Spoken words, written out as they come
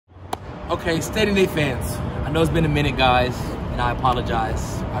Okay, Steady Nate fans. I know it's been a minute, guys, and I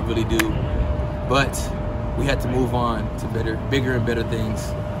apologize. I really do. But we had to move on to bigger and better things.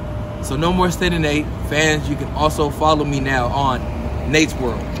 So no more Steady Nate. Fans, you can also follow me now on Nate's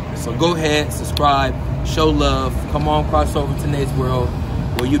World. So go ahead, subscribe, show love. Come on, cross over to Nate's World,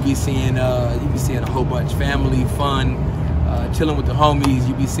 where you'll be seeing a whole bunch family, fun, chilling with the homies.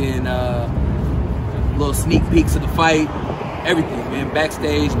 You'll be seeing little sneak peeks of the fight, everything, man.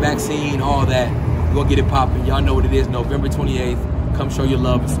 Backstage, back scene, all that. We're gonna get it popping. Y'all know what it is. November 28th. Come show your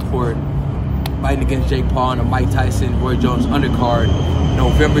love and support. Fighting against Jake Paul and a Mike Tyson, Roy Jones undercard.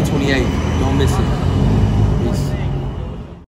 November 28th. Don't miss it.